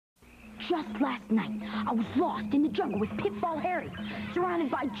Just last night, I was lost in the jungle with Pitfall Harry, surrounded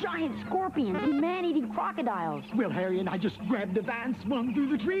by giant scorpions and man-eating crocodiles. Well, Harry and I just grabbed the van, swung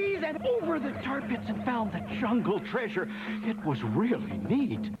through the trees, and over the tar pits and found the jungle treasure. It was really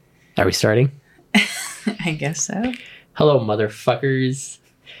neat. Are we starting? I guess so. Hello, motherfuckers.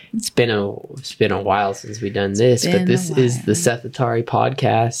 It's been a while since we've done this, but this is the Seth Atari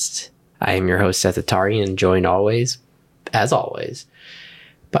podcast. I am your host, Seth Atari, and joined as always,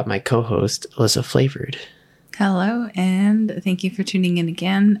 by my co-host, Alyssa Flavored. Hello, and thank you for tuning in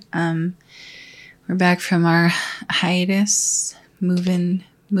again. We're back from our hiatus, moving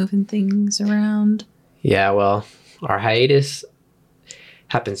things around. Yeah, well, our hiatus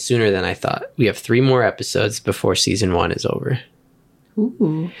happened sooner than I thought. We have 3 more episodes before season 1 is over.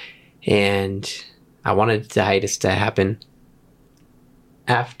 Ooh. And I wanted the hiatus to happen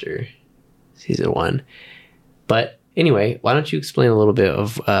after season 1. But anyway, why don't you explain a little bit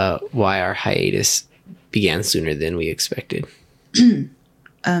of why our hiatus began sooner than we expected?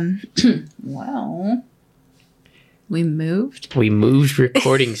 Well, we moved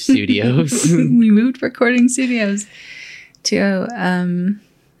recording studios. We moved recording studios to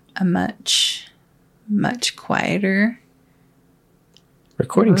a much quieter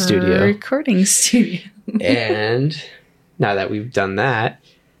recording studio. And now that we've done that,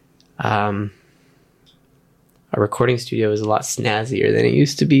 our recording studio is a lot snazzier than it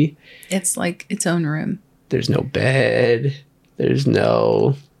used to be. It's like its own room. There's no bed.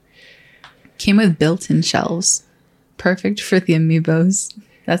 Came with built-in shelves. Perfect for the amiibos.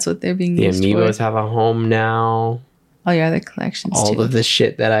 That's what they're being used for. The amiibos have a home now. All your other collections All too. of the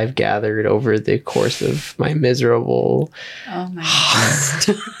shit that I've gathered over the course of my miserable... Oh my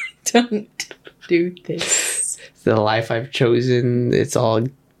God. Don't do this. The life I've chosen, it's all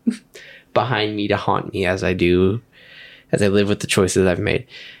behind me to haunt me as I live with the choices I've made.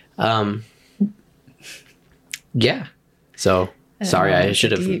 Yeah. So sorry, I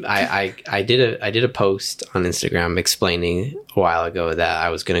should have. I did a post on Instagram explaining a while ago that I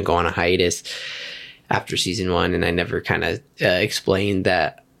was going to go on a hiatus after season 1, and I never kind of explained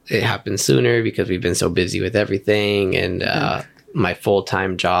that it happened sooner because we've been so busy with everything and my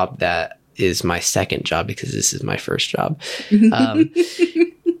full-time job that is my second job because this is my first job.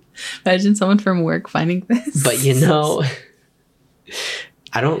 Imagine someone from work finding this. But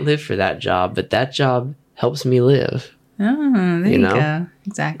I don't live for that job, but that job helps me live. Oh, there you go.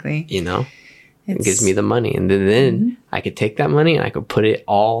 Exactly. It gives me the money. And then I could take that money and I could put it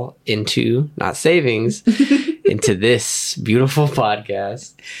all into, not savings, into this beautiful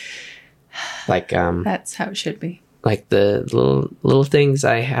podcast. Like, that's how it should be. Like the little things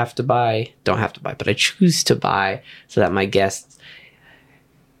I don't have to buy, but I choose to buy so that my guests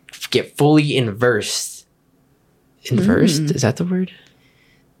get fully immersed. Is that the word?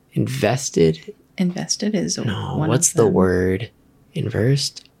 Invested? Invested is no. One what's of them. The word?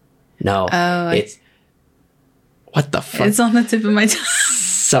 Inversed? No. It's what the fuck? It's on the tip of my tongue.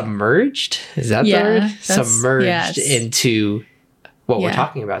 Submerged? Is that the word? Submerged into what we're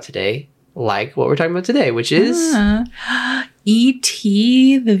talking about today. Like what we're talking about today, which is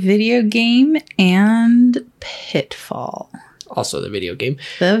E.T, the video game, and Pitfall. Also the video game.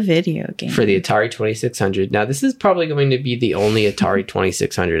 The video game. For the Atari 2600. Now, this is probably going to be the only Atari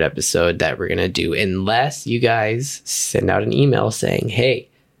 2600 episode that we're going to do, unless you guys send out an email saying, hey,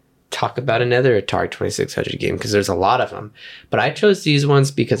 talk about another Atari 2600 game, because there's a lot of them. But I chose these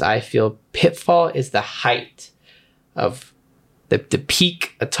ones because I feel Pitfall is the height of the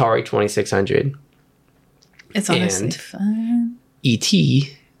peak Atari 2600. It's honestly fun.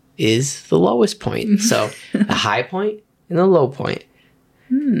 E.T. is the lowest point. So the high point and the low point.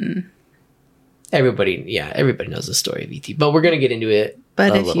 Everybody knows the story of E.T., but we're going to get into it.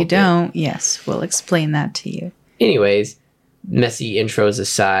 But if you don't, yes, we'll explain that to you. Anyways, messy intros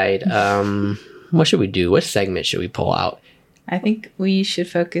aside, what should we do? What segment should we pull out? I think we should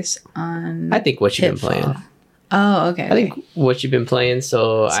focus on what you've been playing. Oh, okay. I think what you've been playing.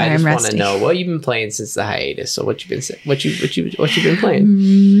 So sorry, I just want to know what you've been playing since the hiatus. So what you've been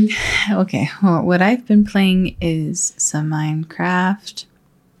playing? Okay. Well, what I've been playing is some Minecraft,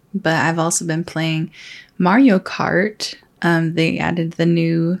 but I've also been playing Mario Kart. They added some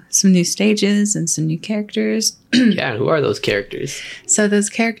new stages and some new characters. Yeah, who are those characters? So those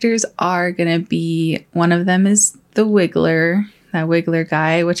characters are gonna be, one of them is the Wiggler, that Wiggler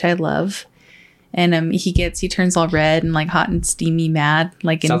guy, which I love. And he turns all red and like hot and steamy mad,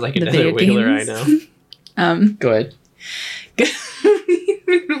 like sounds in like the another video Wiggler games. I know. Go ahead.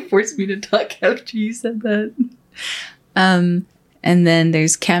 Forced me to talk after you said that. And then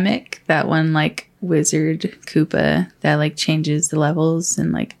there's Kamek, that one like wizard Koopa that like changes the levels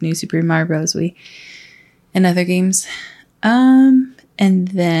in like New Super Mario Bros. And other games. And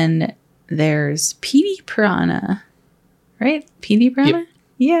then there's PD Piranha, right? PD Piranha? Yep.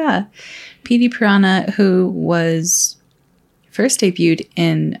 Yeah. PD Piranha, who was first debuted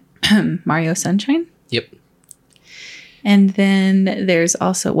in Mario Sunshine. Yep. And then there's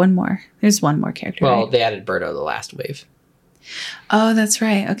also one more. There's one more character. Well, right? they added Birdo the last wave. Oh, that's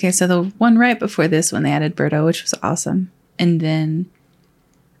right. Okay, so the one right before this one, they added Birdo, which was awesome. And then,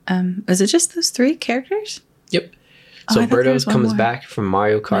 was it just those 3 characters? Yep. So Birdo comes back from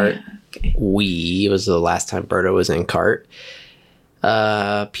Mario Kart. Yeah, okay. Wii was the last time Birdo was in Kart.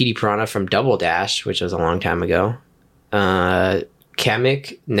 PD Piranha from Double Dash, which was a long time ago.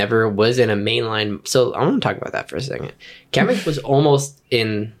 Kamek never was in a mainline. So I want to talk about that for a second. Kamek was almost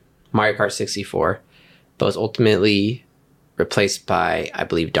in Mario Kart 64, but was ultimately replaced by, I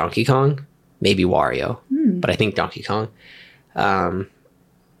believe, Donkey Kong, maybe Wario, but I think Donkey Kong.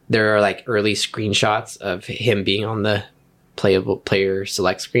 There are like early screenshots of him being on the player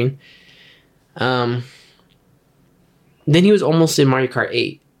select screen. Then he was almost in Mario Kart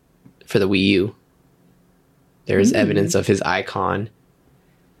 8 for the Wii U. There's evidence of his icon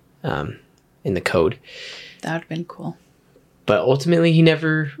in the code. That would have been cool. But ultimately, he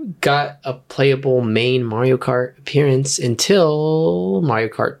never got a playable main Mario Kart appearance until Mario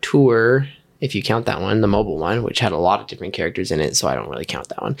Kart Tour, if you count that one, the mobile one, which had a lot of different characters in it, so I don't really count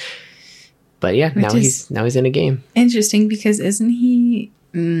that one. But yeah, now he's in a game. Interesting, because isn't he...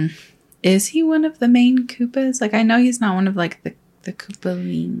 is he one of the main Koopas? Like, I know he's not one of, like, the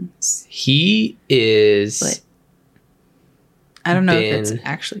Koopalings. He is... But I don't know if it's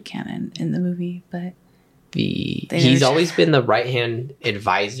actually canon in the movie, but... He's always been the right-hand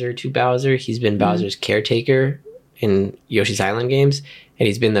advisor to Bowser. He's been Bowser's caretaker in Yoshi's Island games, and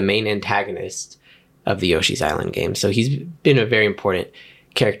he's been the main antagonist of the Yoshi's Island games. So he's been a very important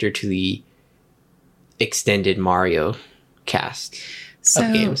character to the extended Mario cast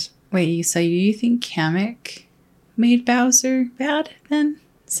of games. Wait, so you think Kamek made Bowser bad then?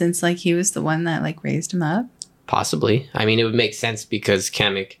 Since, like, he was the one that, like, raised him up? Possibly. I mean, it would make sense because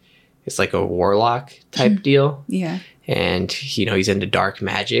Kamek is like a warlock type deal. Yeah. And, you know, he's into dark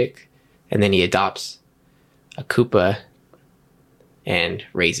magic. And then he adopts a Koopa and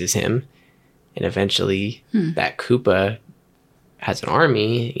raises him. And eventually that Koopa has an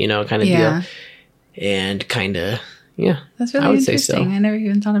army, you know, kind of deal. And kind of, yeah. That's really interesting. I never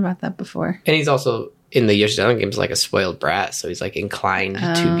even thought about that before. And he's also, in the Yoshi's Island games, like a spoiled brat. So he's like inclined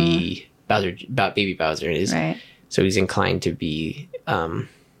to be Bowser, baby Bowser is. Right. So he's inclined to be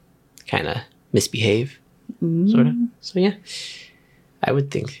kind of misbehave, sort of. So yeah, I would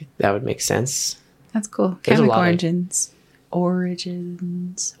think that would make sense. That's cool. Kamek origins.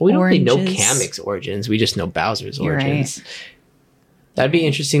 Well, we don't really know Kamek's origins. We just know Bowser's origins. Right. That'd be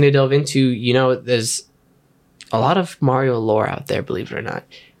interesting to delve into. You know, there's a lot of Mario lore out there, believe it or not,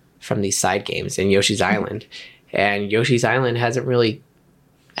 from these side games in Yoshi's Island. And Yoshi's Island hasn't really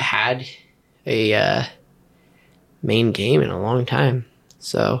had a main game in a long time.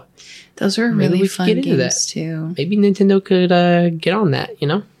 So those were really fun games too. Maybe Nintendo could get on that, you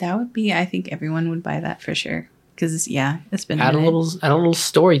know? That would be, I think everyone would buy that for sure. Because, yeah, it's been add a little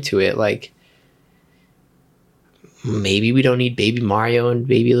story to it. Like, maybe we don't need Baby Mario and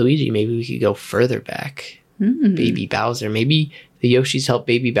Baby Luigi. Maybe we could go further back. Baby Bowser. Maybe the Yoshis help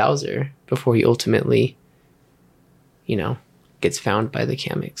Baby Bowser before he ultimately, you know, gets found by the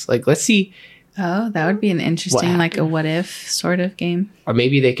Kameks. Like, let's see. Oh, that would be an interesting, like a what if sort of game. Or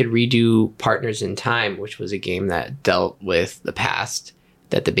maybe they could redo Partners in Time, which was a game that dealt with the past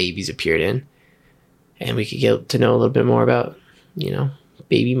that the babies appeared in. And we could get to know a little bit more about, you know,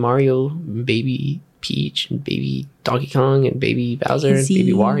 Baby Mario, Baby Peach, and Baby Donkey Kong, and Baby Bowser, and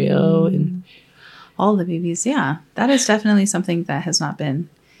Baby Wario, and all the babies. Yeah, that is definitely something that has not been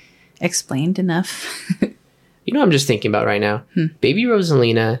explained enough. You know what I'm just thinking about right now? Baby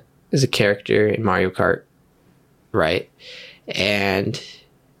Rosalina is a character in Mario Kart, right? And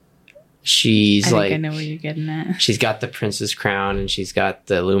she's I know where you're getting at. She's got the princess crown and she's got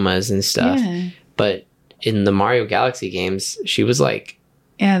the Lumas and stuff. Yeah. But in the Mario Galaxy games, she was like,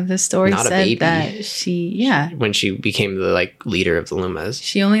 yeah, the story said that when she became the like leader of the Lumas.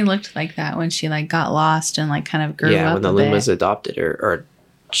 She only looked like that when she like got lost and like kind of grew up. Yeah, when the Lumas adopted her or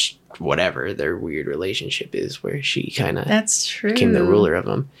whatever their weird relationship is, where she kind of became the ruler of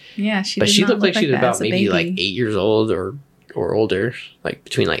them. Yeah, but she looked like she was about maybe like 8 years old or older, like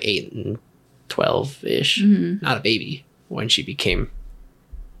between like 8 and 12 ish. Not a baby when she became,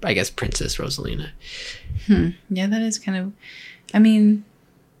 I guess, Princess Rosalina. Yeah, that is kind of. I mean,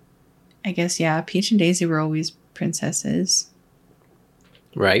 I guess, yeah, Peach and Daisy were always princesses.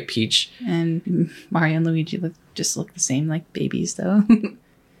 Right, Peach. And Mario and Luigi just look the same, like babies, though.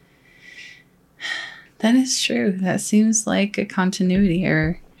 That is true. That seems like a continuity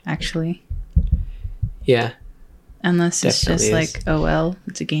error, actually. Yeah. Unless it's Definitely just is. like, oh, well,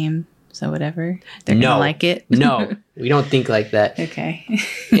 it's a game, so whatever. They're going to like it. No, we don't think like that. Okay.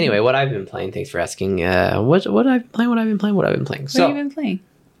 Anyway, what I've been playing, thanks for asking. What I've been playing. What have you been playing?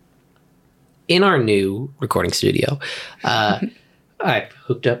 In our new recording studio, I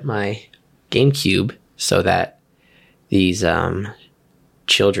hooked up my GameCube so that these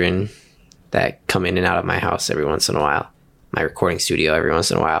children that come in and out of my house every once in a while, my recording studio every once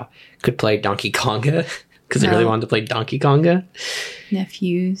in a while, could play Donkey Konga because they really wanted to play Donkey Konga.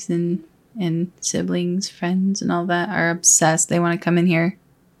 Nephews and siblings, friends, and all that are obsessed. They want to come in here.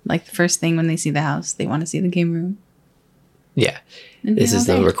 Like the first thing when they see the house, they want to see the game room. Yeah. And This is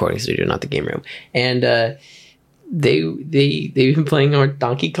the recording studio, not the game room. And they've been playing our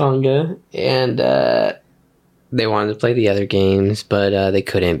Donkey Konga, and they wanted to play the other games, but they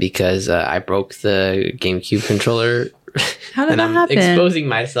couldn't because I broke the GameCube controller. How did that happen? Exposing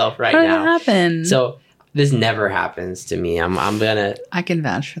myself right now. How did that happen? So this never happens to me. I can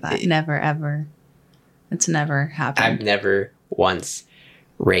vouch for that. Never, ever. It's never happened. I've never once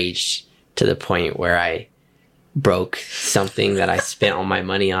raged to the point where I broke something that I spent all my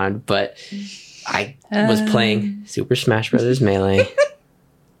money on, but I was playing Super Smash Brothers Melee,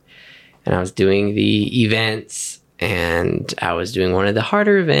 and I was doing the events, and I was doing one of the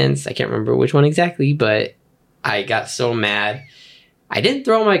harder events. I can't remember which one exactly, but I got so mad. I didn't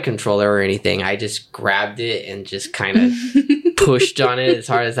throw my controller or anything. I just grabbed it and just kind of pushed on it as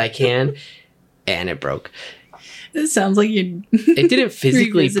hard as I can, and it broke. It sounds like you. It didn't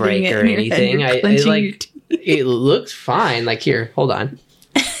physically break or anything. It looks fine. Like, here, hold on.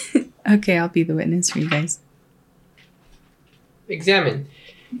 Okay, I'll be the witness for you guys. Examine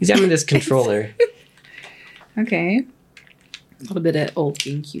this controller. Okay. A little bit of old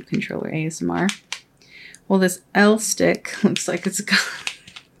GameCube controller ASMR. Well, this L stick looks like it's got.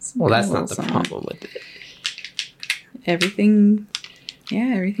 Well, that's not the problem with it. Everything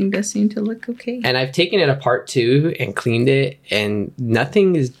does seem to look okay. And I've taken it apart too and cleaned it, and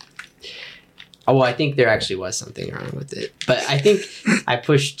nothing is. Oh, well, I think there actually was something wrong with it. But I think I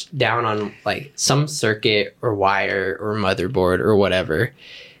pushed down on like some circuit or wire or motherboard or whatever.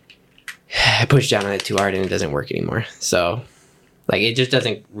 I pushed down on it too hard and it doesn't work anymore. So, like, it just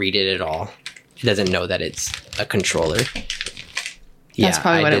doesn't read it at all. It doesn't know that it's a controller. That's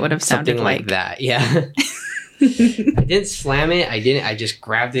probably what it would have sounded something like that. Yeah. I didn't slam it. I just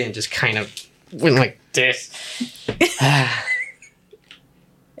grabbed it and just kind of went like this.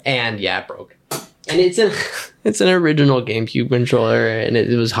 And yeah, it broke. And it's an original GameCube controller, and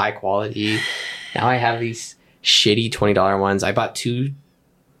it was high quality. Now I have these shitty $20 ones. I bought two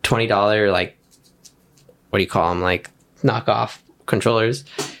 $20 like, what do you call them? Like knockoff controllers,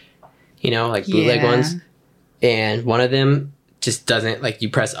 like bootleg ones. And one of them just doesn't, like, you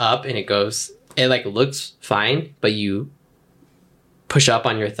press up and it like looks fine, but you push up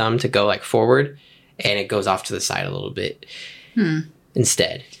on your thumb to go like forward and it goes off to the side a little bit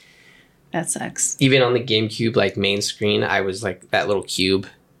instead. That sucks. Even on the GameCube, like, main screen, I was like that little cube.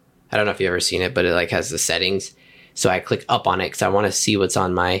 I don't know if you've ever seen it, but it like has the settings. So I click up on it because I want to see what's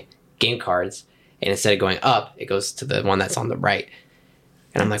on my game cards. And instead of going up, it goes to the one that's on the right.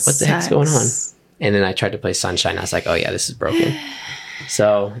 And I'm like, what the heck's going on? And then I tried to play Sunshine. I was like, oh yeah, this is broken.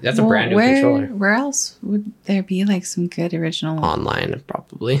 So that's a brand new controller. Where else would there be like some good original? Online,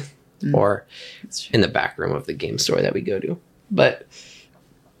 probably. Or in the back room of the game store that we go to. But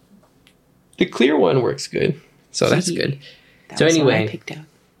the clear one works good. So that's good. So anyway, I picked out.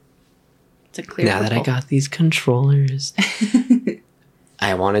 It's a clear now that I got these controllers,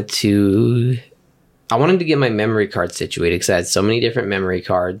 I wanted to get my memory card situated because I had so many different memory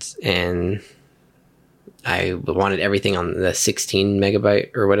cards and I wanted everything on the 16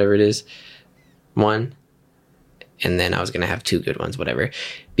 megabyte or whatever it is one. And then I was going to have two good ones, whatever.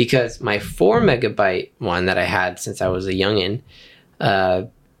 Because my 4 megabyte one that I had since I was a youngin',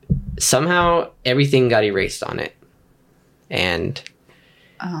 somehow everything got erased on it. And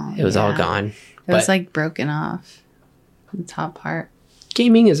it was all gone. It was like broken off the top part.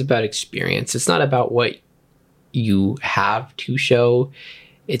 Gaming is about experience. It's not about what you have to show.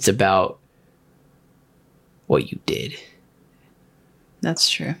 It's about what you did. That's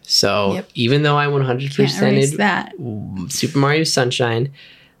true. So even though I 100%ed that Super Mario Sunshine,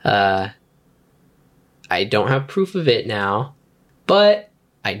 I don't have proof of it now, but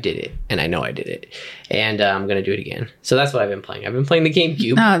I did it, and I know I did it, and I'm gonna do it again. So that's what I've been playing. I've been playing the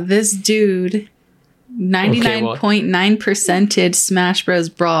GameCube. Oh, this dude, 99.9%ed Smash Bros.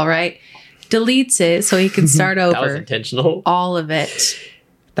 Brawl, right? Deletes it so he can start over. That was intentional. All of it.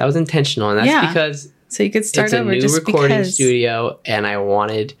 That was intentional, and that's because so you could start over. It's a new just recording because. studio, and I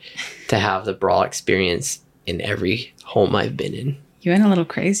wanted to have the Brawl experience in every home I've been in. You went a little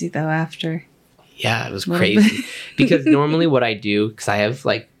crazy though after. Yeah, it was crazy. Because normally what I do, because I have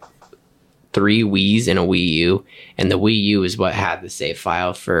like 3 Wiis and a Wii U, and the Wii U is what had the save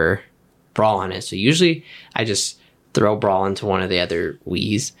file for Brawl on it. So usually I just throw Brawl into one of the other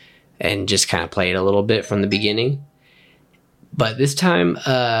Wiis and just kind of play it a little bit from the beginning. But this time,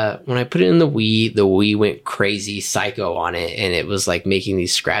 when I put it in the Wii went crazy psycho on it, and it was like making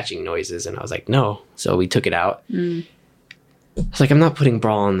these scratching noises, and I was like, no. So we took it out. I was like, I'm not putting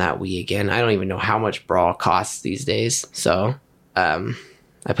Brawl on that Wii again. I don't even know how much Brawl costs these days. So I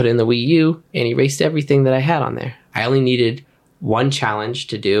put it in the Wii U and erased everything that I had on there. I only needed 1 challenge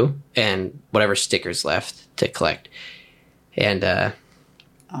to do and whatever stickers left to collect. And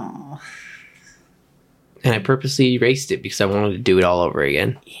and I purposely erased it because I wanted to do it all over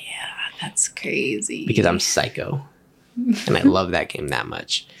again. Yeah, that's crazy. Because I'm psycho. And I love that game that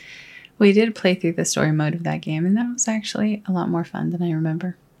much. We did play through the story mode of that game, and that was actually a lot more fun than I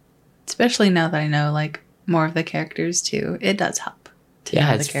remember. Especially now that I know like more of the characters too. It does help.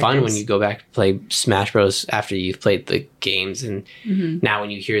 Yeah, it's fun when you go back to play Smash Bros. After you've played the games, and now when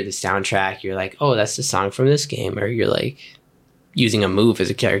you hear the soundtrack, you're like, oh, that's the song from this game. Or you're like using a move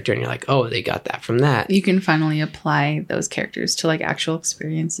as a character, and you're like, oh, they got that from that. You can finally apply those characters to like actual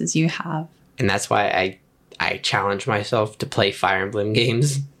experiences you have. And that's why I challenge myself to play Fire Emblem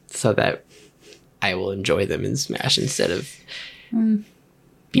games so that I will enjoy them in Smash instead of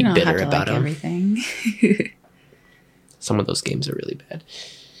be bitter about them. Everything. Some of those games are really bad.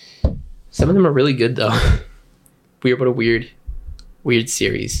 Some of them are really good though. What a weird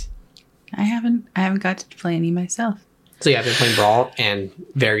series. I haven't got to play any myself. So yeah, I've been playing Brawl and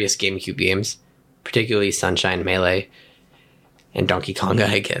various GameCube games, particularly Sunshine Melee and Donkey Konga,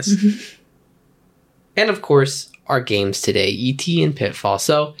 I guess. And of course, our games today, E.T. and Pitfall.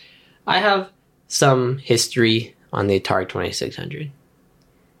 So I have some history on the Atari 2600.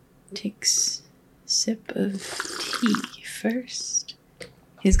 Takes a sip of tea first.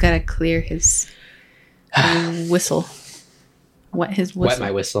 He's got to clear his whistle. Wet his whistle. Wet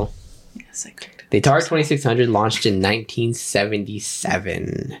my whistle. Yes, I corrected. The Atari 2600 launched in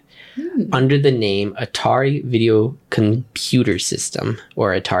 1977 under the name Atari Video Computer System,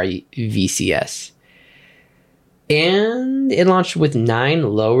 or Atari VCS. And it launched with 9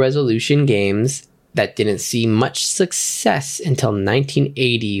 low-resolution games that didn't see much success until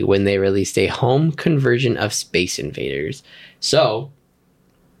 1980 when they released a home conversion of Space Invaders. So,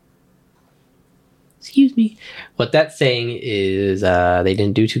 excuse me, what that's saying is they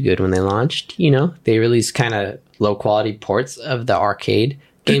didn't do too good when they launched. You know, they released kind of low-quality ports of the arcade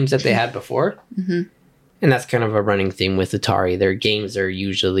games that they had before. And that's kind of a running theme with Atari. Their games are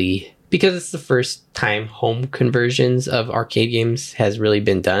usually... because it's the first time home conversions of arcade games has really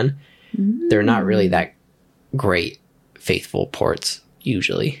been done, they're not really that great, faithful ports,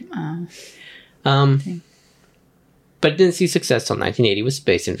 usually. But it didn't see success until 1980 with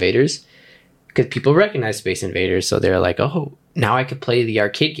Space Invaders, because people recognized Space Invaders, so they're like, oh, now I could play the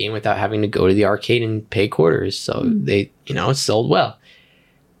arcade game without having to go to the arcade and pay quarters. So they, it sold well.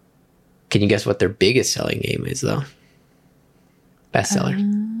 Can you guess what their biggest selling game is, though? Bestseller.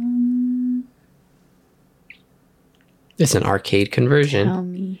 It's an arcade conversion. Tell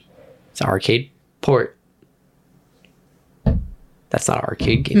me. It's an arcade port. That's not an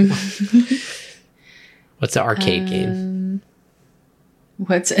arcade game. What's an arcade game?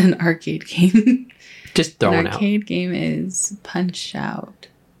 What's an arcade game? Just throwing out. An arcade game is Punch Out.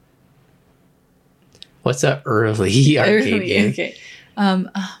 What's an early arcade game? Okay.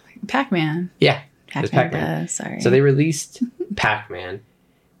 Pac-Man. Yeah. Pac-Man. Sorry. So they released Pac-Man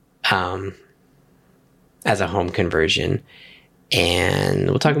as a home conversion. And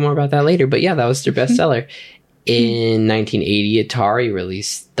we'll talk more about that later. But yeah, that was their bestseller. In 1980, Atari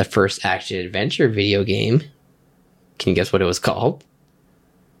released the first action-adventure video game. Can you guess what it was called?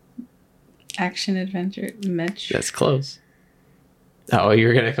 Action-adventure Metro. That's close. Oh, you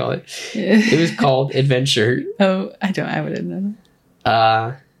were going to call it? It was called Adventure. Oh, I wouldn't know.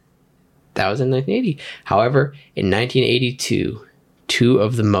 That was in 1980. However, in 1982, 2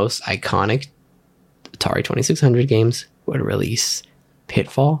 of the most iconic Atari 2600 games would release: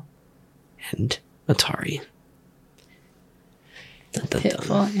 Pitfall and Atari.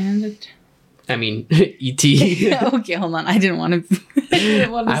 Pitfall and I mean, E.T. Okay, hold on. I didn't want to. I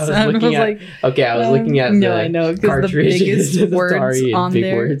was looking at no, the I know because the cartridges biggest of words Atari on big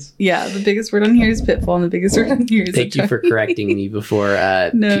there. words. Yeah, the biggest word on here is Pitfall, and the biggest word on here is Thank you for correcting me before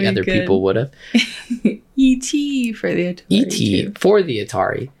other people would have. E.T. for the Atari. E.T. too. for the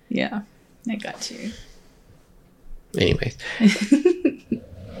Atari. Yeah, I got you. Anyways.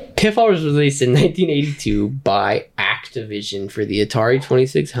 Pitfall was released in 1982 by Activision for the Atari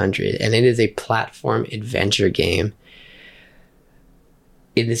 2600, and it is a platform adventure game.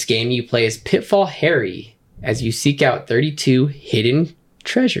 In this game, you play as Pitfall Harry as you seek out 32 hidden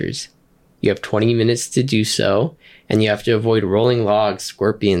treasures. You have 20 minutes to do so, and you have to avoid rolling logs,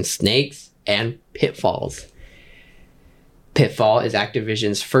 scorpions, snakes, and pitfalls. Pitfall is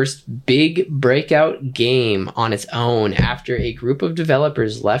Activision's first big breakout game on its own after a group of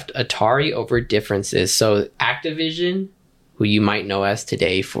developers left Atari over differences. So Activision, who you might know as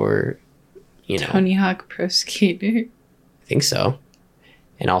today for, Tony Hawk Pro Skater. I think so.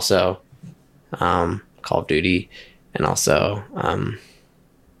 And also Call of Duty, and also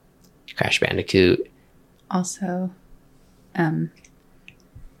Crash Bandicoot. Also,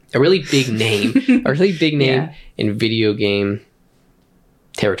 a really big name, Yeah. in video game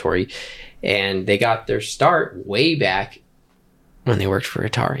territory. And they got their start way back when they worked for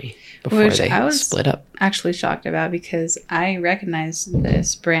Atari before Which they I was split up. actually shocked about because I recognize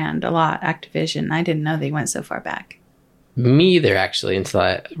this brand a lot, Activision. I didn't know they went so far back. Me either, actually,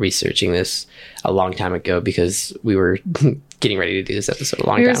 until researching this a long time ago, because we were getting ready to do this episode a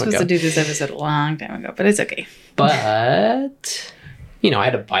long time ago. We were supposed to do this episode a long time ago, but it's okay. But... I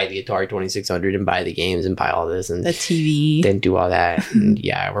had to buy the Atari 2600 and buy the games and buy all this and The TV. then do all that. And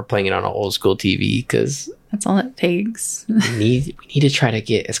yeah, we're playing it on an old school TV because That's all it takes. we need to try to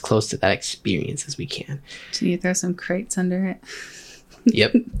get as close to that experience as we can. So you throw some crates under it.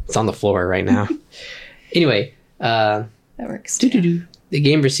 Yep, it's on the floor right now. Anyway, That works. Too. the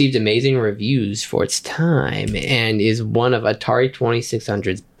game received amazing reviews for its time and is one of Atari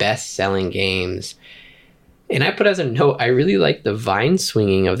 2600's best-selling games. And I put as a note, I really like the vine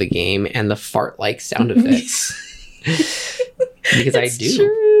swinging of the game and the fart-like sound effects. Because I do.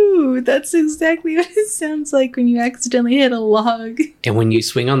 True. That's exactly what it sounds like when you accidentally hit a log. And when you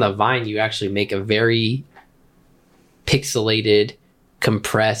swing on the vine, you actually make a very pixelated,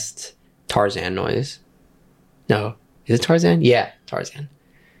 compressed Tarzan noise. No. Is it Tarzan? Yeah, Tarzan.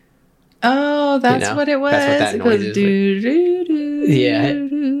 Oh, that's what it was. That's what that it noise goes is. doo, doo, doo, Yeah,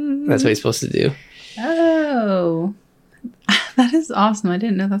 doo. that's what he's supposed to do. Oh. That is awesome. I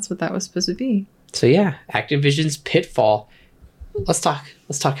didn't know that's what that was supposed to be. So yeah, Activision's Pitfall. Let's talk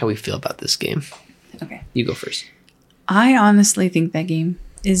how we feel about this game. Okay. You go first. I honestly think that game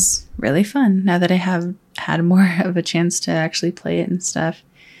is really fun now that I have had more of a chance to actually play it and stuff.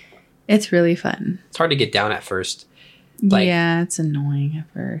 It's really fun. It's hard to get down at first. Yeah, it's annoying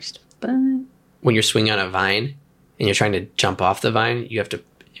at first, but When you're swinging on a vine and you're trying to jump off the vine, you have to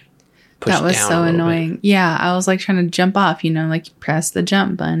push that was down so a little annoying. bit. Yeah, I was like trying to jump off, like you press the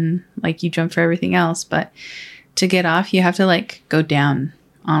jump button, like you jump for everything else, but to get off, you have to like go down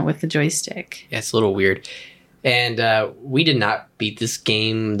on with the joystick. Yeah, it's a little weird. And we did not beat this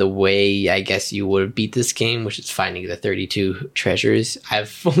game the way I guess you would have beat this game, which is finding the 32 treasures.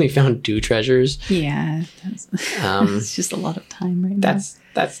 I've only found 2 treasures. Yeah, it's just a lot of time right now.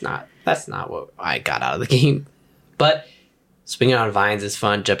 That's not what I got out of the game. But swinging on vines is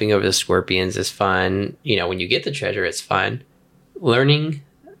fun. Jumping over the scorpions is fun. When you get the treasure, it's fun. Learning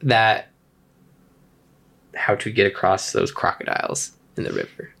how to get across those crocodiles in the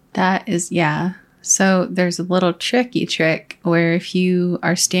river. That is, yeah. So there's a little trick where if you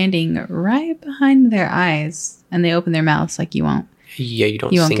are standing right behind their eyes and they open their mouths, like you won't. Yeah, you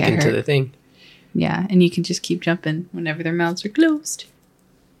don't You won't sink get into hurt. the thing. Yeah, and you can just keep jumping whenever their mouths are closed.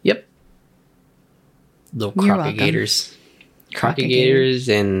 Yep. Little You're welcome. crocodigators. Crocodigators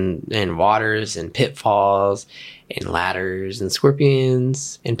and waters and pitfalls and ladders and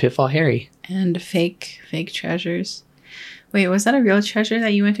scorpions and Pitfall Harry. And fake treasures. Wait, was that a real treasure that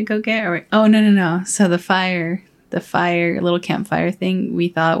you went to go get? Oh, no. So the fire, little campfire thing, we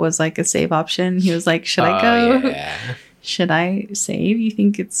thought was like a save option. He was like, should I go? Yeah. Should I save? You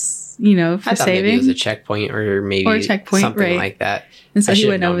think it's, for I thought saving? maybe it was a checkpoint or maybe Or a checkpoint, something right. like that. And so I he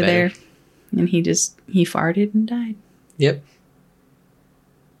should've went known over better. there and he farted and died. Yep.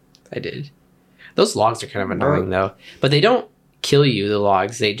 I did. Those logs are kind of annoying though. But they don't kill you, the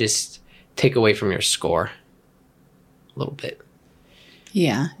logs. They just take away from your score. A little bit.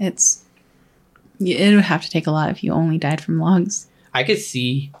 Yeah, it would have to take a lot if you only died from logs. I could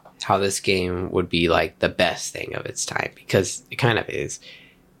see how this game would be like the best thing of its time because it kind of is.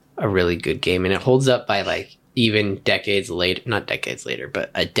 a really good game, and it holds up by like even decades later, not decades later,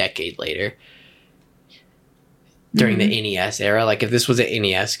 but a decade later during the NES era. Like if this was an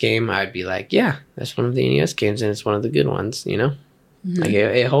NES game, I'd be like, yeah, that's one of the NES games and it's one of the good ones, you know? Like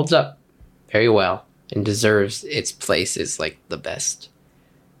it holds up very well and deserves its place as like the best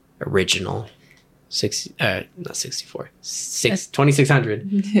original 2600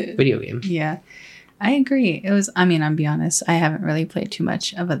 video game. Yeah, I agree. It was, I mean, I'll be honest, I haven't really played too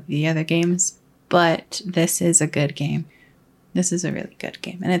much of the other games, but this is a good game. This is a really good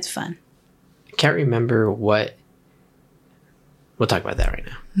game, and it's fun. I can't remember what... We'll talk about that right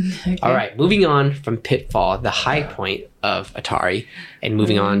now. Okay. All right, moving on from Pitfall, the high point of Atari, and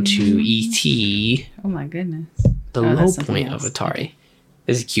moving on to E.T. Oh my goodness. The low point of Atari. Okay.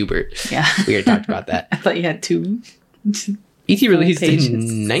 This is Cubert. Yeah. We already talked about that. I thought you had two. E.T. released pages.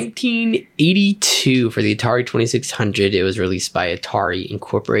 in 1982 for the Atari 2600. It was released by Atari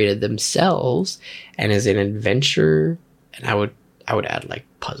Incorporated themselves and is an adventure, and I would add like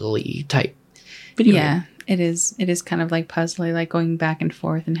puzzle-y type video game. It is kind of like puzzly, like going back and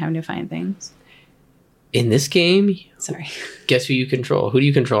forth and having to find things. In this game, Sorry. guess who you control? Who do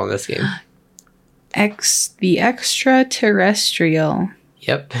you control in this game? The extraterrestrial.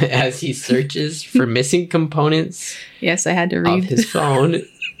 Yep, as he searches for missing components Yes, I had to of read his phone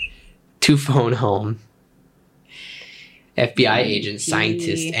to phone home. FBI agent,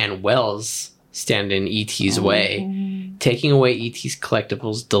 scientist, and Wells stand in E.T.'s way, taking away E.T.'s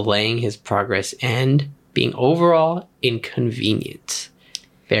collectibles, delaying his progress, and being overall inconvenient.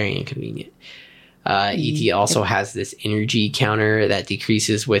 Very inconvenient. E.T. also has this energy counter that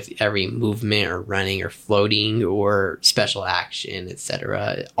decreases with every movement or running or floating or special action,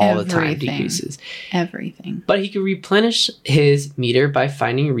 etc. All the time decreases. Everything. But he can replenish his meter by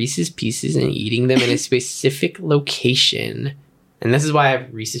finding Reese's Pieces and eating them in a specific location. And this is why I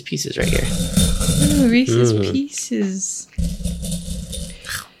have Reese's Pieces right here. Ooh, Reese's Pieces.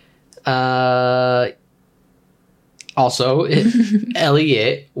 Also,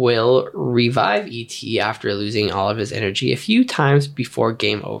 Elliot will revive E.T. after losing all of his energy a few times before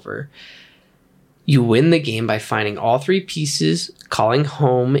game over. You win the game by finding all 3 pieces, calling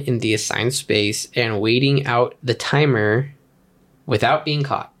home in the assigned space, and waiting out the timer without being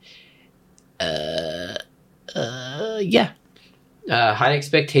caught. Yeah. High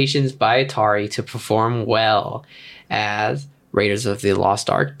expectations by Atari to perform well, as Raiders of the Lost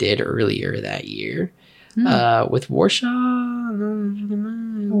Ark did earlier that year. With Warshaw,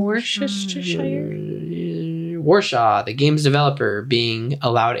 the game's developer, being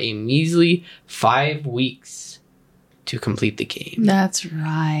allowed a measly 5 weeks to complete the game. That's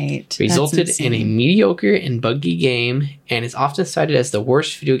right. Resulted in a mediocre and buggy game, and is often cited as the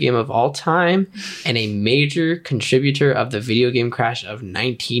worst video game of all time and a major contributor of the video game crash of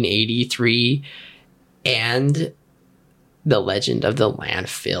 1983 and The Legend of the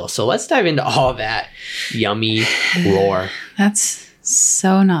Landfill. So let's dive into all that yummy lore. That's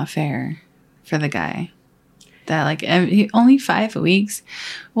so not fair for the guy. That like only 5 weeks.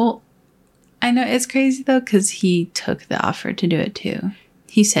 Well, I know it's crazy though because he took the offer to do it too.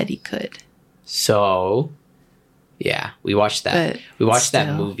 He said he could. So, yeah, we watched that. We watched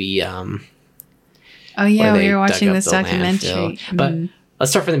that movie. Oh yeah, we were watching this documentary. But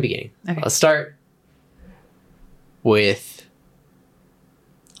let's start from the beginning. Okay. Let's start with...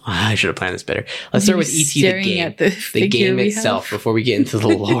 I should have planned this better. Let's start with E.T. the game. At the game itself before we get into the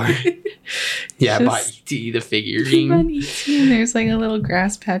lore. Yeah, I bought E.T. the figurine. E.T. and there's like a little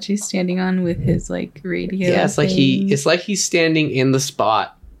grass patch he's standing on with his like radio. Yeah, it's like he's standing in the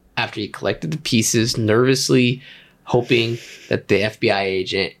spot after he collected the pieces, nervously hoping that the FBI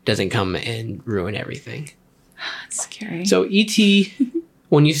agent doesn't come and ruin everything. That's scary. So E.T.,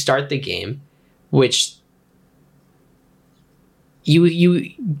 when you start the game, which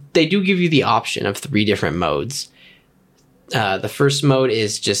they do give you the option of 3 different modes. The first mode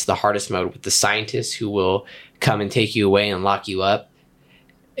is just the hardest mode with the scientists who will come and take you away and lock you up,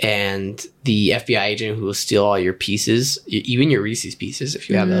 and the FBI agent who will steal all your pieces, even your Reese's Pieces if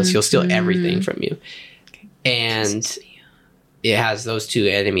you have those. He'll steal everything from you. Okay. And it has those 2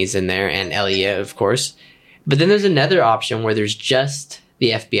 enemies in there, and Elliot, of course. But then there's another option where there's just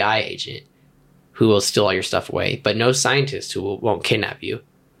the FBI agent who will steal all your stuff away, but no scientist who won't kidnap you.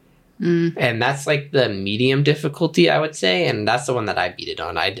 And that's like the medium difficulty, I would say, and that's the one that I beat it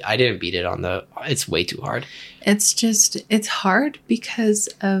on. I didn't beat it on it's way too hard. It's hard because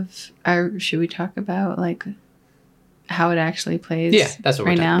of should we talk about like how it actually plays? Yeah, that's what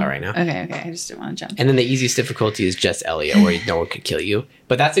we're talking about right now. Okay, I just didn't want to jump. And then the easiest difficulty is just Elliot, where no one could kill you.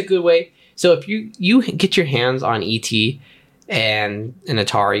 But that's a good way. So if you get your hands on E.T., and an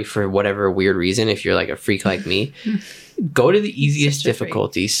Atari for whatever weird reason, if you're like a freak like me, go to the easiest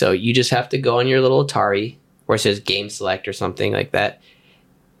difficulty. So you just have to go on your little Atari where it says game select or something like that.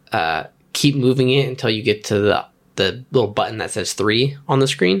 Keep moving it until you get to the little button that says 3 on the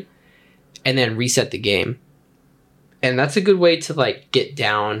screen, and then reset the game. And that's a good way to like get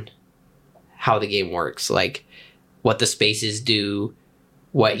down how the game works, like what the spaces do,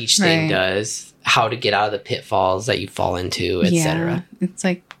 what each thing does, how to get out of the pitfalls that you fall into, etc. It's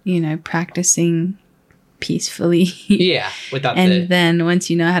like, practicing peacefully. Without then once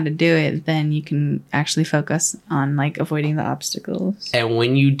you know how to do it, then you can actually focus on like avoiding the obstacles. And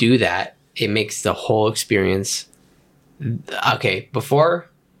when you do that, it makes the whole experience before,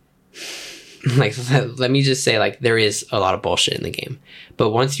 like, let me just say, like, there is a lot of bullshit in the game, but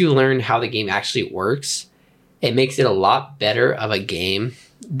once you learn how the game actually works, it makes it a lot better of a game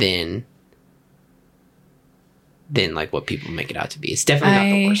than like what people make it out to be. It's definitely not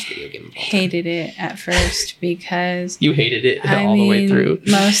the worst video game of all time. Hated it at first because you hated it all the way through.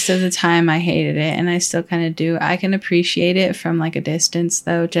 Most of the time I hated it, and I still kind of do. I can appreciate it from like a distance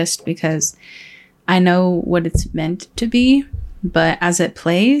though, just because I know what it's meant to be. But as it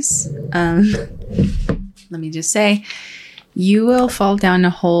plays, let me just say, you will fall down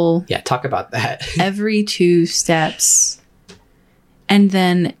a hole. Yeah, talk about that. Every 2 steps. And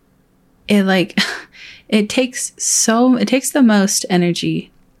then it takes the most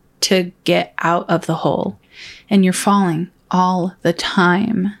energy to get out of the hole. And you're falling all the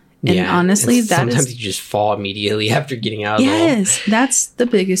time. And honestly, and sometimes you just fall immediately after getting out of the hole. Yes, that's the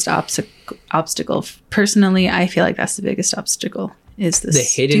biggest obstacle. Personally, I feel like that's the biggest obstacle is the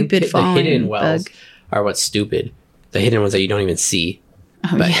stupid falling The hidden wells bug. Are what's stupid. The hidden ones that you don't even see.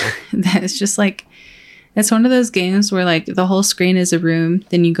 Oh, yeah. That's just like, it's one of those games where like the whole screen is a room,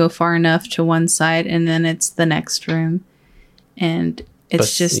 then you go far enough to one side and then it's the next room. And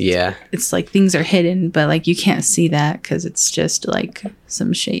it's like things are hidden, but like you can't see that because it's just like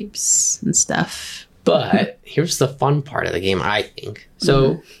some shapes and stuff. But here's the fun part of the game, I think.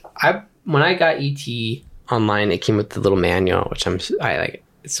 So when I got E.T. online, it came with the little manual, which I like.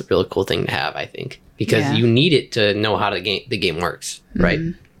 It's a really cool thing to have, I think, because you need it to know how the game works, right?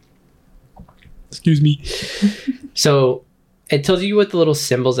 Excuse me. So it tells you what the little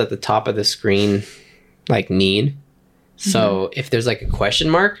symbols at the top of the screen like mean. So if there's like a question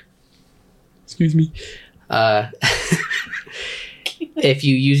mark, excuse me, if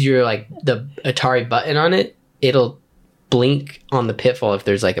you use your like the Atari button on it, it'll blink on the Pitfall if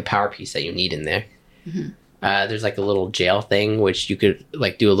there's like a power piece that you need in there. There's like a little jail thing, which you could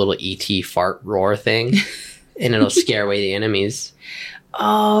like do a little E.T. fart roar thing, and it'll scare away the enemies.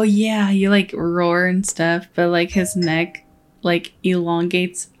 Oh yeah, you like roar and stuff, but like his neck like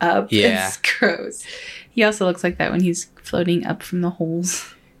elongates up. Yeah, it's gross. He also looks like that when he's floating up from the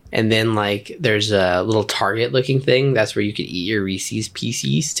holes. And then like there's a little target looking thing. That's where you could eat your Reese's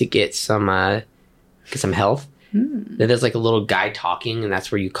Pieces to get some health. Then there's like a little guy talking, and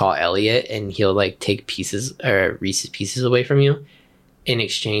that's where you call Elliot, and he'll like take pieces or Reese's Pieces away from you in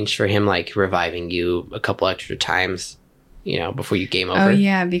exchange for him like reviving you a couple extra times, before you game over. Oh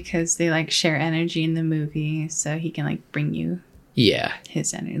yeah, because they like share energy in the movie, so he can like bring you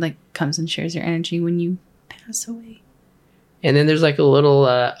his energy, like comes and shares your energy when you pass away. And then there's like a little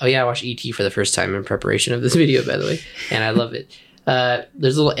I watched E.T. for the first time in preparation of this video, by the way, and I love it.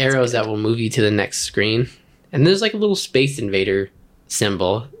 There's little arrows that will move you to the next screen, and there's like a little Space Invader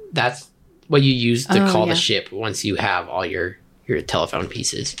symbol. That's what you use to call the ship once you have all your telephone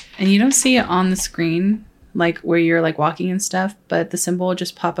pieces. And you don't see it on the screen like where you're like walking and stuff, but the symbol will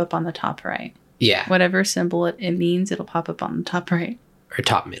just pop up on the top right. Yeah. Whatever symbol it means, it'll pop up on the top right. Or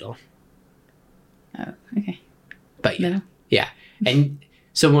top middle. Oh, okay. But yeah. And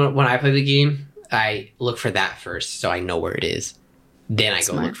so when I play the game, I look for that first so I know where it is. Then I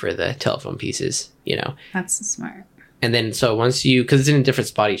go look for the telephone pieces, That's smart. And then so once because it's in a different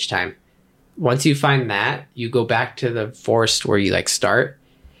spot each time. Once you find that, you go back to the forest where you like start.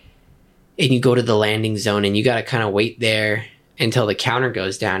 And you go to the landing zone, and you got to kind of wait there until the counter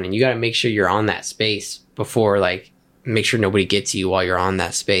goes down, and you got to make sure you're on that space before, like, make sure nobody gets you while you're on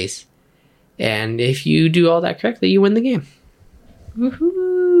that space. And if you do all that correctly, you win the game.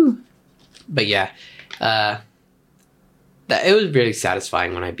 Woohoo! But yeah, it was really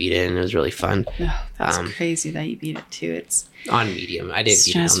satisfying when I beat it, and it was really fun. Oh, that's crazy that you beat it too. It's on medium. I didn't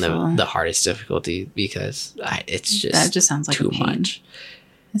beat it on the hardest difficulty because it's just that just sounds like too a pain. much.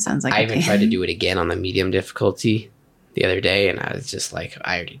 It sounds like I even tried to do it again on the medium difficulty the other day, and I was just like,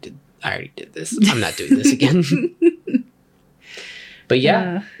 I already did this. I'm not doing this again. But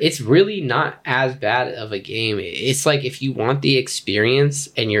yeah, it's really not as bad of a game. It's like if you want the experience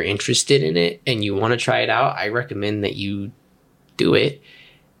and you're interested in it and you want to try it out, I recommend that you do it.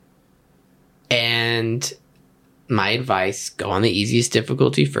 And my advice, go on the easiest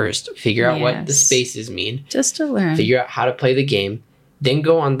difficulty first. Figure out what the spaces mean. Just to learn. Figure out how to play the game. Then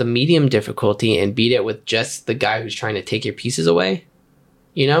go on the medium difficulty and beat it with just the guy who's trying to take your pieces away.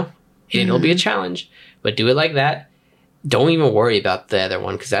 You know? And it'll be a challenge. But do it like that. Don't even worry about the other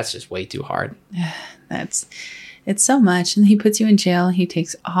one because that's just way too hard. It's so much. And he puts you in jail. He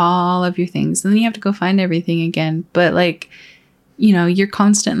takes all of your things. And then you have to go find everything again. But like, you know, you're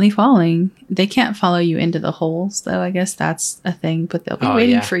constantly falling. They can't follow you into the holes, though. I guess that's a thing. But they'll be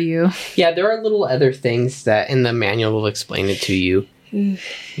waiting for you. Yeah, there are little other things that in the manual will explain it to you. You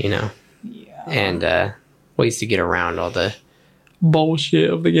know. Yeah. And ways to get around all the bullshit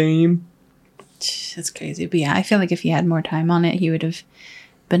of the game. That's crazy. But yeah, I feel like if he had more time on it, he would have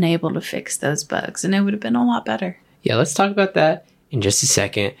been able to fix those bugs and it would have been a lot better. Yeah, let's talk about that in just a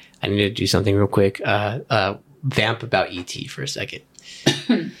second. I need to do something real quick. Vamp about E.T. for a second.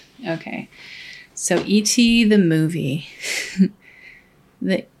 Okay. So E.T. the movie.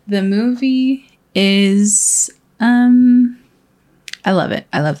 The movie is I love it.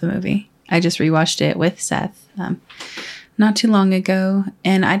 I love the movie. I just rewatched it with Seth. Not too long ago,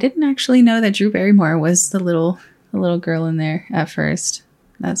 and I didn't actually know that Drew Barrymore was the little girl in there at first.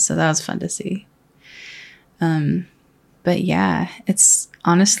 That was fun to see. But yeah, it's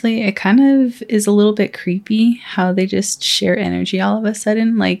honestly, it kind of is a little bit creepy how they just share energy all of a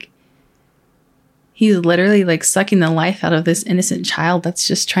sudden. Like he's literally like sucking the life out of this innocent child that's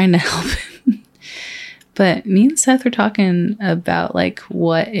just trying to help him. But me and Seth were talking about like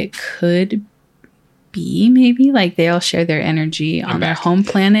what it could be, maybe like they all share their energy on their home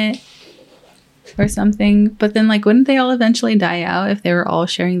planet or something. But then like wouldn't they all eventually die out if they were all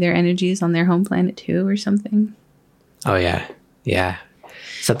sharing their energies on their home planet too or something? Oh yeah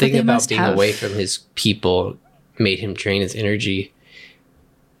something about being away from his people made him drain his energy.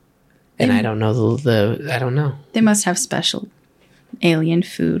 And I don't know I don't know, they must have special alien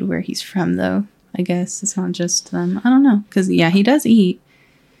food where he's from though. I guess it's not just them. I don't know, because yeah, he does eat.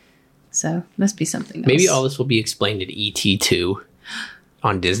 So, must be something else. Maybe all this will be explained in E.T. 2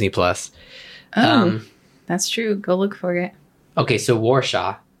 on Disney+. Oh, that's true. Go look for it. Okay, so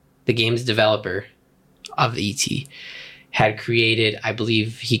Warshaw, the game's developer of E.T., had created, I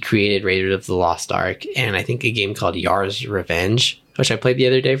believe he created Raiders of the Lost Ark, and I think a game called Yar's Revenge, which I played the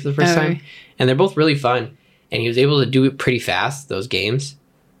other day for the first time. And they're both really fun. And he was able to do it pretty fast, those games.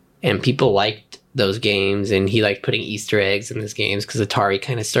 And people liked those games, and he liked putting Easter eggs in his games because Atari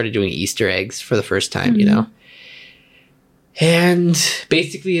kind of started doing Easter eggs for the first time, you know. And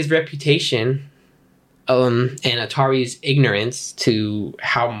basically his reputation and Atari's ignorance to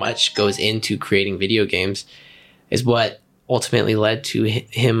how much goes into creating video games is what ultimately led to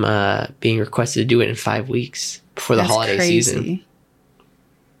him being requested to do it in 5 weeks before the holiday season.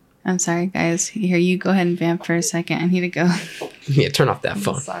 I'm sorry, guys. Here, you go ahead and vamp for a second. I need to go. Yeah, turn off that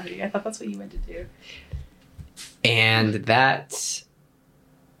phone. Sorry, I thought that's what you meant to do. And that's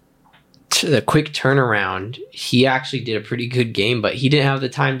the quick turnaround. He actually did a pretty good game, but he didn't have the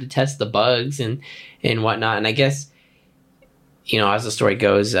time to test the bugs and whatnot. And I guess, you know, as the story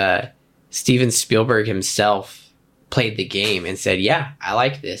goes, Steven Spielberg himself played the game and said, yeah, I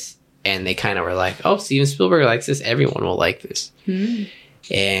like this. And they kind of were like, oh, Steven Spielberg likes this. Everyone will like this.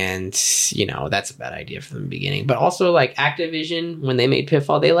 And, you know, that's a bad idea from the beginning. But also, like, Activision, when they made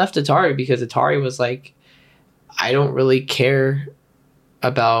Pitfall, they left Atari because Atari was like, I don't really care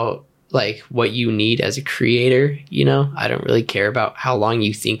about, like, what you need as a creator, you know? I don't really care about how long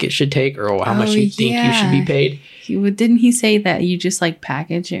you think it should take or how much you think you should be paid. Didn't he say that you just, like,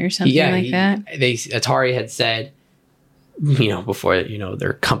 package it or something that? Atari had said, you know, before, you know,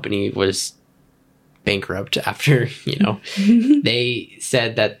 their company was bankrupt after, you know, they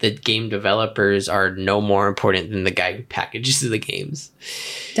said that the game developers are no more important than the guy who packages the games.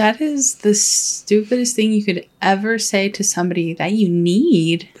 That is the stupidest thing you could ever say to somebody that you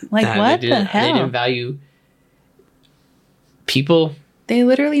need. Like, what the hell? They didn't value people. They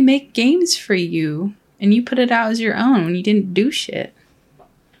literally make games for you, and you put it out as your own when you didn't do shit.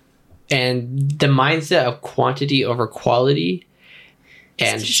 And the mindset of quantity over quality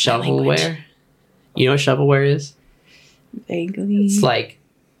and shovelware. You know what shovelware is? Vaguely. It's like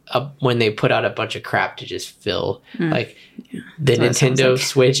when they put out a bunch of crap to just fill. Like the Nintendo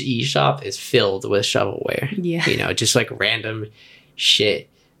Switch eShop is filled with shovelware. Yeah. You know, just like random shit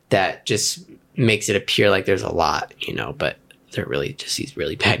that just makes it appear like there's a lot, you know, but they're really just these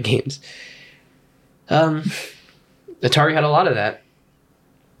really bad games. Atari had a lot of that.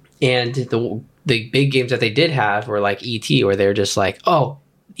 And the big games that they did have were like E.T., where they're just like, oh,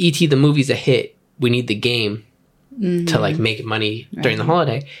 E.T. the movie's a hit. We need the game to like make money during the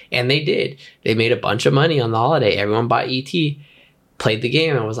holiday. And they did. They made a bunch of money on the holiday. Everyone bought E.T., played the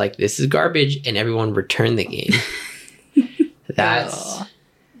game, and was like, this is garbage. And everyone returned the game. That's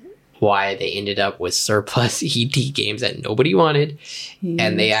why they ended up with surplus E.T. games that nobody wanted. Jeez.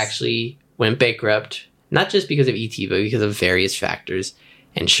 And they actually went bankrupt, not just because of E.T., but because of various factors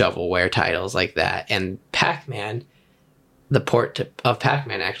and shovelware titles like that. And Pac-Man, the port of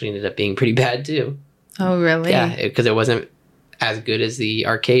Pac-Man actually ended up being pretty bad too. Oh, really? Yeah, because it wasn't as good as the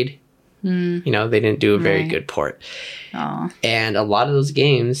arcade. You know, they didn't do a very good port. Aww. And a lot of those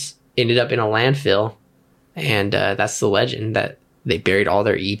games ended up in a landfill. And that's the legend, that they buried all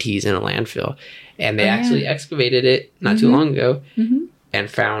their ETs in a landfill. And they actually excavated it not too long ago and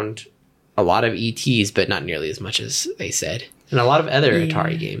found a lot of ETs, but not nearly as much as they said. And a lot of other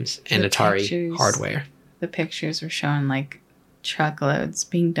Atari games and Atari hardware. The pictures were showing like truckloads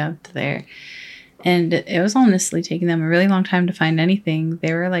being dumped there. And it was honestly taking them a really long time to find anything.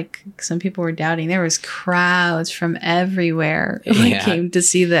 They were like, some people were doubting. There was crowds from everywhere when it came to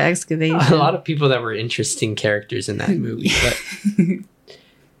see the excavation. A lot of people that were interesting characters in that movie.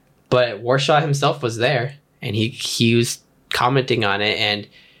 But Warshaw himself was there, and he was commenting on it, and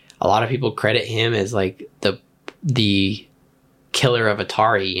a lot of people credit him as like the killer of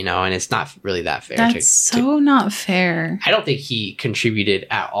Atari, you know, and it's not really that fair. That's not fair. I don't think he contributed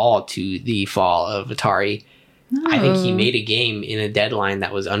at all to the fall of Atari. No. I think he made a game in a deadline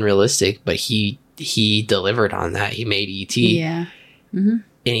that was unrealistic, but he delivered on that. He made E.T. Yeah. And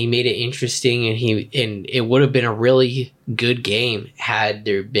he made it interesting, and it would have been a really good game had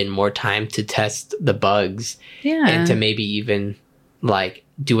there been more time to test the bugs and to maybe even like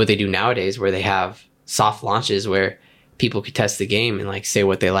do what they do nowadays, where they have soft launches where people could test the game and like say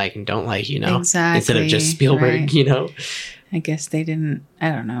what they like and don't like, you know, instead of just Spielberg, you know. I guess they didn't, I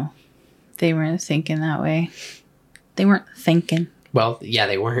don't know. They weren't thinking that way. They weren't thinking. Well, yeah,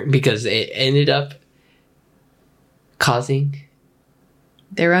 they weren't, because it ended up causing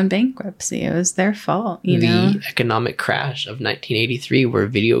their own bankruptcy. It was their fault, you know. The economic crash of 1983, where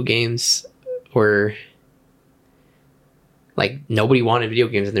video games were like, nobody wanted video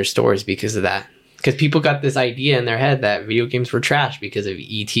games in their stores because of that. Because people got this idea in their head that video games were trash because of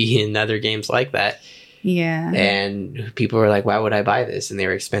E.T. and other games like that. Yeah. And people were like, why would I buy this? And they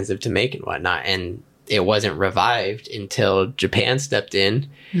were expensive to make and whatnot. And it wasn't revived until Japan stepped in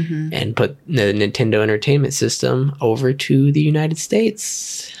and put the Nintendo Entertainment System over to the United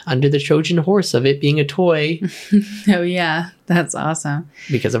States under the Trojan horse of it being a toy. Oh, yeah. That's awesome.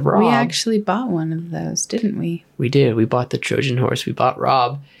 Because of Rob. We actually bought one of those, didn't we? We did. We bought the Trojan horse. We bought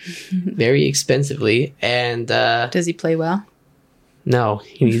Rob very expensively. And does he play well? No,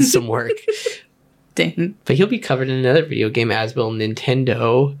 he needs some work. Dang. But he'll be covered in another video game, as will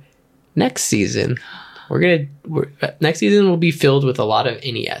Nintendo, next season. Next season will be filled with a lot of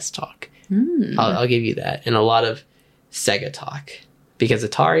NES talk. I'll give you that. And a lot of Sega talk. Because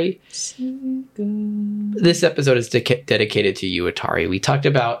Atari, this episode is dedicated to you, Atari. We talked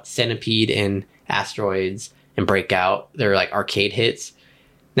about Centipede and Asteroids and Breakout. They're like arcade hits.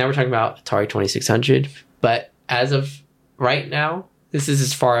 Now we're talking about Atari 2600. But as of right now, this is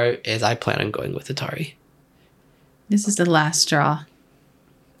as far as I plan on going with Atari. This is the last straw.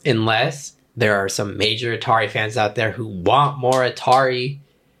 Unless there are some major Atari fans out there who want more Atari.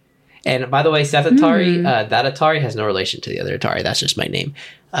 And by the way, Seth Atari, that Atari has no relation to the other Atari. That's just my name.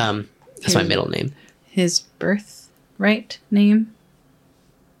 That's my middle name. His birthright name?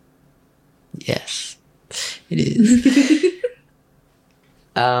 Yes, it is.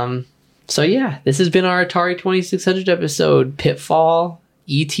 So yeah, this has been our Atari 2600 episode. Pitfall,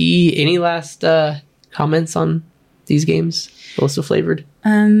 E.T. Any last comments on these games? Also flavored?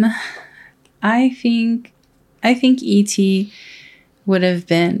 I think E.T. would have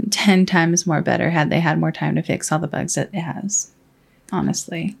been 10 times more better had they had more time to fix all the bugs that it has.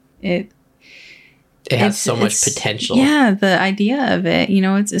 Honestly, it has so much potential. Yeah, the idea of it, you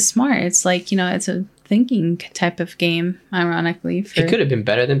know, it's smart. It's like, you know, it's a thinking type of game, ironically. It could have been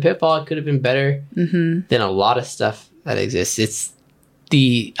better than Pitfall. It could have been better than a lot of stuff that exists. It's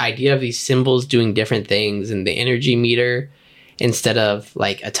the idea of these symbols doing different things, and the energy meter, instead of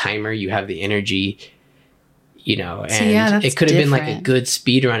like a timer, you have the energy, you know, and it could have been like a good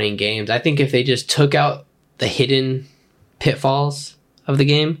speedrunning games. I think if they just took out the hidden pitfalls of the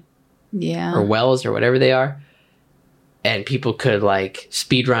game, or wells or whatever they are, and people could like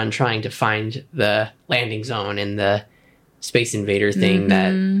speedrun trying to find the landing zone and the Space Invader thing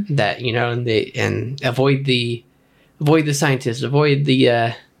that you know, and avoid the scientists, avoid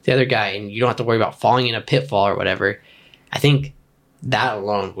the the other guy, and you don't have to worry about falling in a pitfall or whatever. I think that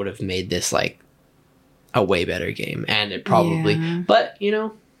alone would have made this like a way better game, and it probably. Yeah. But you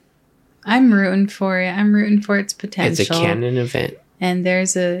know, I'm rooting for it. I'm rooting for its potential. It's a canon event, and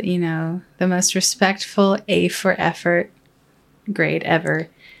there's a the most respectful A for effort grade ever.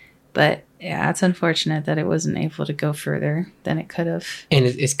 But yeah, it's unfortunate that it wasn't able to go further than it could have. And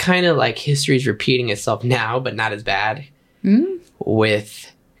it's kind of like history's repeating itself now, but not as bad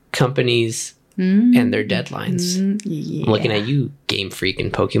with companies and their deadlines. Yeah. I'm looking at you, Game Freak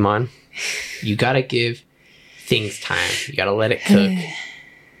and Pokemon. You gotta give things time. You gotta let it cook.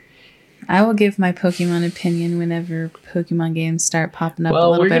 I will give my Pokemon opinion whenever Pokemon games start popping up a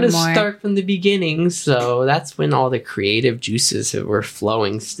little bit more. Well, we're going to start from the beginning, so that's when all the creative juices were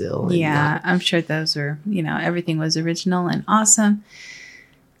flowing still. Yeah, I'm sure those were, everything was original and awesome.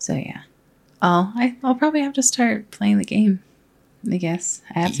 So, yeah. I'll probably have to start playing the game, I guess.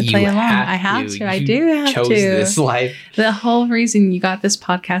 I have to play along. I have to. I do have to. This life. The whole reason you got this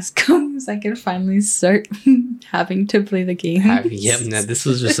podcast going is I can finally start having to play the game. No, this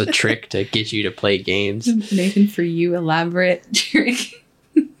was just a trick to get you to play games. Nathan, for you, elaborate trick.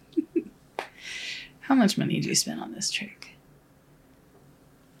 How much money did you spend on this trick?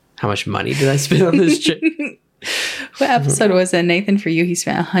 How much money did I spend on this trick? What episode was it? Nathan, for you, he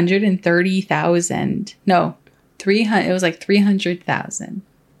spent 130,000. No. 300. It was like 300,000.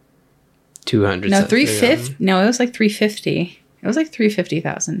 200. No, 350. No, it was like 350. It was like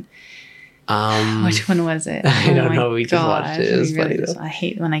 350,000. Which one was it? I don't know. We just watched it. It was funny though. I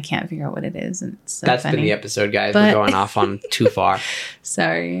hate when I can't figure out what it is. And it's so That's funny. been the episode, guys. We're going off on too far.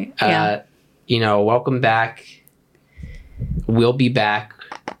 Sorry. Welcome back. We'll be back.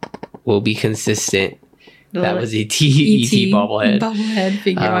 We'll be consistent. That was E.T. bobblehead. Bobblehead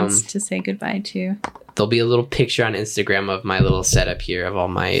figure wants to say goodbye to. There'll be a little picture on Instagram of my little setup here of all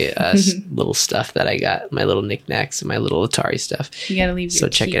my little stuff that I got, my little knickknacks and my little Atari stuff. You gotta leave your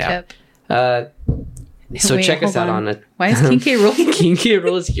check teacup. it out. Check us out on Why is King K. Rool? King K.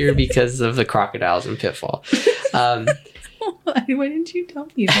 Rool is here because of the crocodiles in Pitfall. Why didn't you tell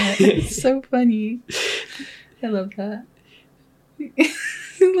me that? It's so funny. I love that.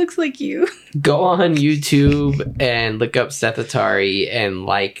 It looks like you. Go on YouTube and look up Seth Atari and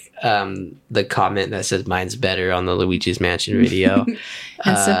like the comment that says mine's better on the Luigi's Mansion video.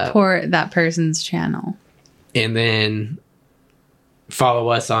 And support that person's channel. And then follow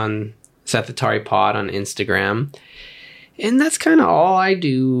us on Seth Atari Pod on Instagram. And that's kind of all I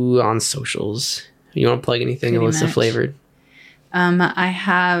do on socials. You want to plug anything, Alyssa Flavored? I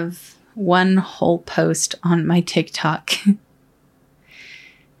have one whole post on my TikTok.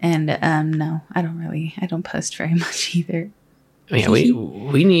 And no, I don't post very much either. Yeah,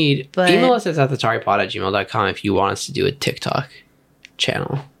 we need email us at atharipod@gmail.com if you want us to do a TikTok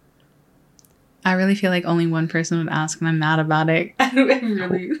channel. I really feel like only one person would ask, and I'm mad about it.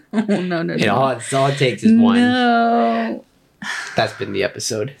 No. All it takes is one. No. That's been the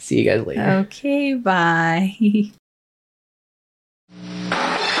episode. See you guys later. Okay, bye.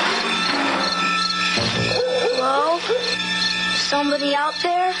 Hello? Somebody out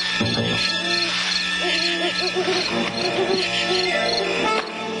there?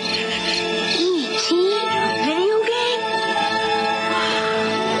 E.T. Video game?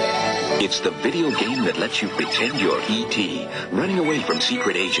 It's the video game that lets you pretend you're E.T., running away from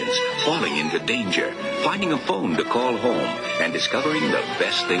secret agents, falling into danger, finding a phone to call home, and discovering the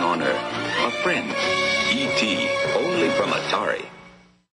best thing on earth, a friend. E.T., only from Atari.